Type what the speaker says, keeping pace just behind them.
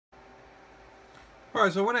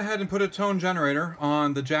Alright, so I went ahead and put a tone generator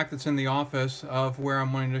on the jack that's in the office of where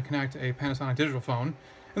I'm wanting to connect a Panasonic digital phone.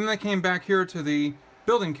 And then I came back here to the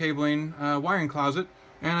building cabling wiring closet,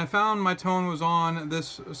 and I found my tone was on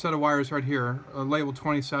this set of wires right here, labeled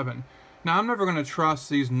 27. Now, I'm never going to trust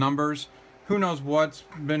these numbers. Who knows what's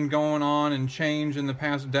been going on and changed in the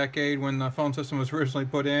past decade when the phone system was originally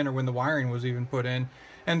put in or when the wiring was even put in.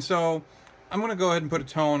 And so I'm going to go ahead and put a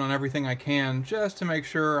tone on everything I can just to make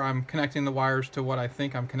sure I'm connecting the wires to what I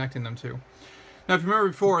think I'm connecting them to. Now, if you remember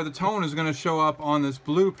before, the tone is going to show up on this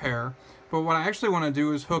blue pair, but what I actually want to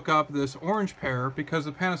do is hook up this orange pair because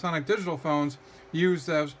the Panasonic digital phones use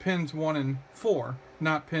those pins 1 and 4,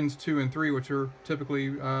 not pins 2 and 3, which are typically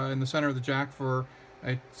in the center of the jack for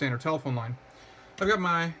a standard telephone line. I've got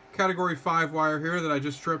my category 5 wire here that I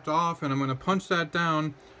just stripped off, and I'm going to punch that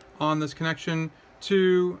down on this connection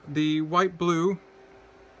to the white-blue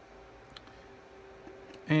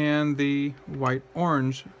and the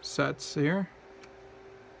white-orange sets here.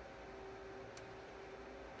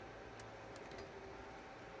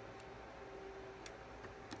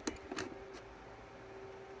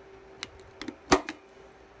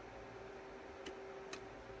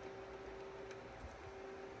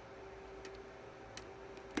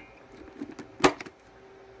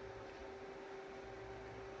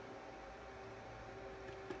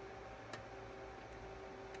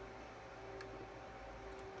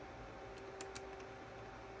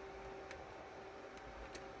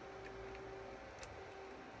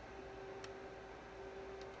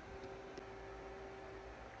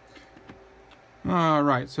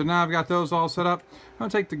 Alright, so now I've got those all set up. I'm going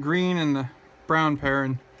to take the green and the brown pair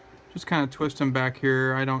and just kind of twist them back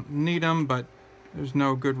here. I don't need them, but there's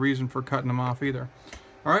no good reason for cutting them off either.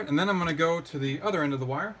 Alright, and then I'm going to go to the other end of the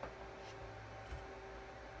wire.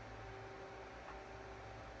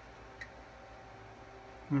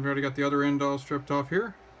 I've already got the other end all stripped off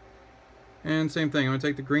here. And same thing, I'm going to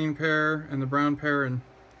take the green pair and the brown pair and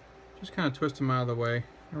just kind of twist them out of the way.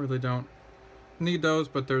 I really don't need those,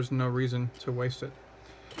 but there's no reason to waste it.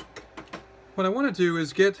 What I want to do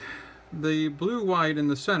is get the blue-white in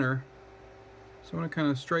the center. So I want to kind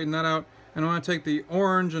of straighten that out. And I want to take the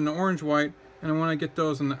orange and the orange-white, and I want to get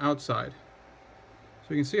those on the outside.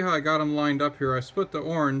 So you can see how I got them lined up here. I split the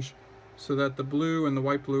orange so that the blue and the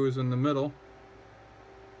white-blue is in the middle.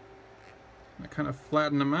 I kind of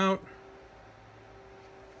flatten them out.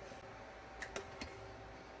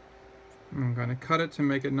 I'm going to cut it to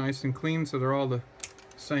make it nice and clean so they're all the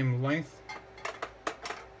same length.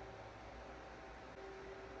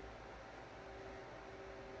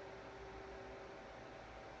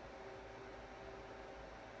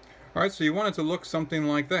 Alright, so you want it to look something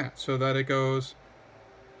like that, so that it goes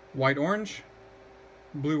white-orange,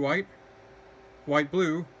 blue-white,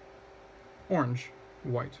 white-blue,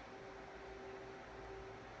 orange-white.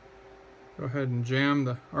 Go ahead and jam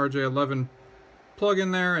the RJ11 plug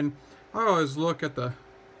in there, and I always look at the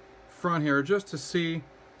front here just to see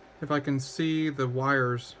if I can see the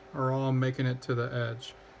wires are all making it to the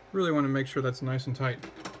edge. Really want to make sure that's nice and tight.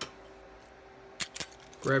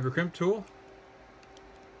 Grab your crimp tool,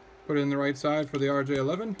 put it in the right side for the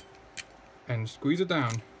RJ11, and squeeze it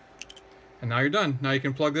down. And now you're done. Now you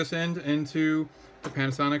can plug this end into the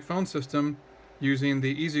Panasonic phone system using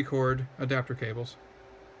the EasyCord adapter cables.